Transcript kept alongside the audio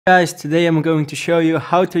Guys, today I'm going to show you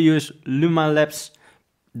how to use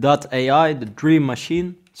lumalabs.ai, the dream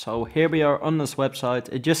machine. So here we are on this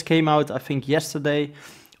website. It just came out, I think yesterday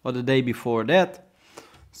or the day before that.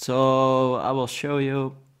 So I will show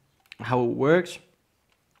you how it works.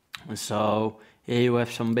 So here you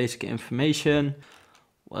have some basic information.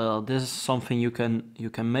 Well, this is something you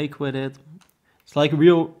can make with it. It's like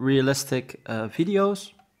realistic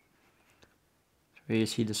videos. Here you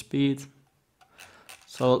see the speed.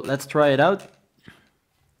 So let's try it out.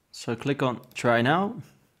 So click on try now.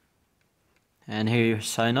 And here you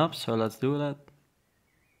sign up, so let's do that.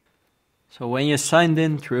 So when you're signed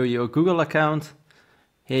in through your Google account,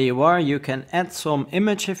 here you are. You can add some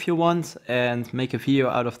image if you want and make a video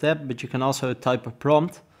out of that, but you can also type a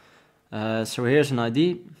prompt. So here's an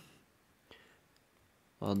ID.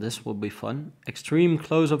 Well, this will be fun. Extreme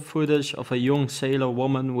close-up footage of a young sailor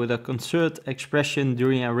woman with a concerned expression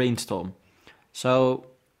during a rainstorm. So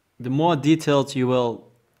the more detailed you will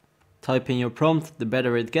type in your prompt, the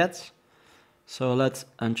better it gets. So let's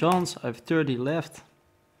enchant. I have 30 left.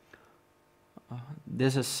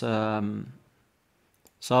 This is so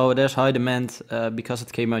there's high demand because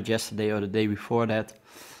it came out yesterday or the day before that.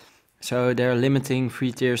 So they're limiting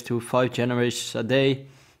free tiers to 5 generations a day.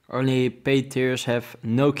 Only paid tiers have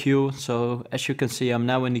no queue. So as you can see, I'm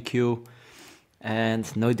now in the queue and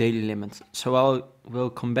no daily limit. So I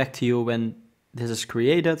will come back to you when this is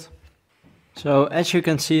created. So as you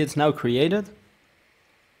can see, it's now created.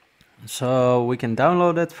 So we can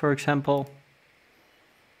download it, for example.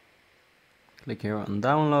 Click here on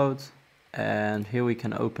download and here we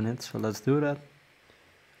can open it. So let's do that.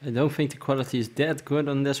 I don't think the quality is that good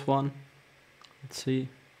on this one. Let's see.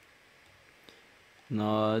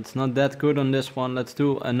 No, it's not that good on this one. Let's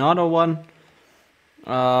do another one.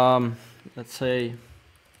 Let's say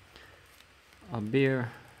a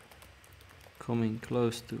beer coming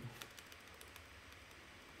close to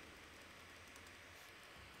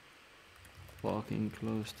walking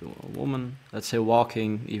close to a woman. Let's say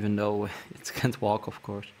walking, even though it can't walk, of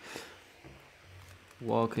course.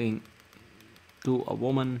 Walking to a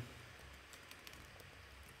woman.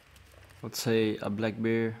 Let's say a black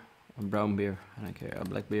beer, a brown beer, I don't care, a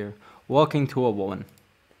black beer. Walking to a woman.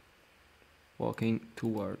 Walking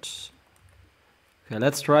towards. Okay,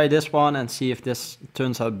 let's try this one and see if this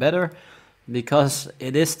turns out better. Because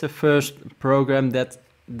it is the first program that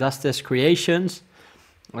does this creations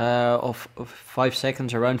of 5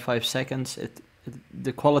 seconds, around 5 seconds.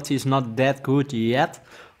 The quality is not that good yet.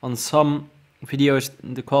 On some videos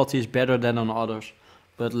the quality is better than on others,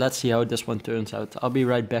 but let's see how this one turns out. I'll be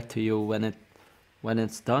right back to you when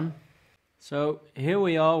it's done. So here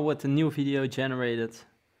we are with the new video generated.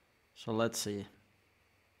 So let's see.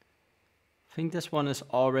 I think this one is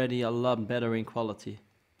already a lot better in quality.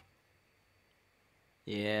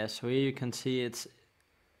 Yeah, so here you can see it's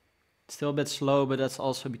still a bit slow, but that's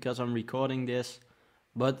also because I'm recording this.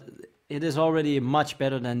 But it is already much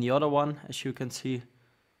better than the other one, as you can see.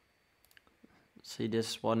 See,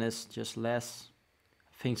 this one is just less.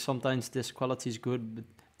 I think sometimes this quality is good, but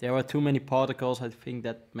there are too many particles. I think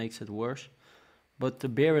that makes it worse. But the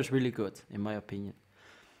beer is really good, in my opinion.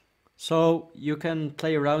 So you can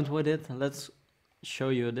play around with it. Let's show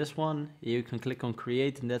you this one. You can click on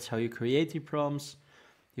create, and that's how you create the prompts.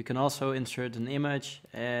 You can also insert an image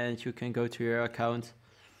and you can go to your account.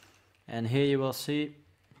 And here you will see.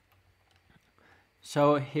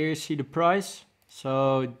 So here you see the price.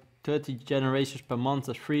 So 30 generations per month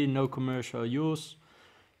is free, no commercial use.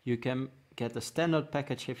 You can get a standard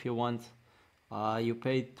package if you want. You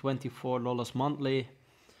pay $24 monthly.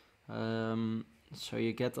 So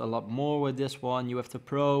you get a lot more with this one. You have the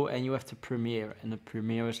Pro and you have the Premier. And the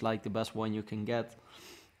Premier is like the best one you can get.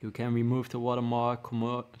 You can remove the watermark,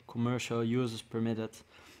 commercial use is permitted,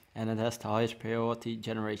 and it has the highest priority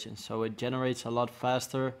generation. So it generates a lot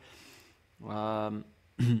faster. So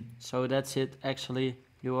that's it. Actually,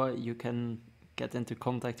 you can get into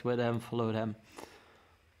contact with them, follow them.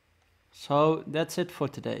 So that's it for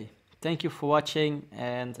today. Thank you for watching,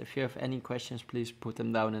 and if you have any questions, please put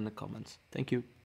them down in the comments. Thank you.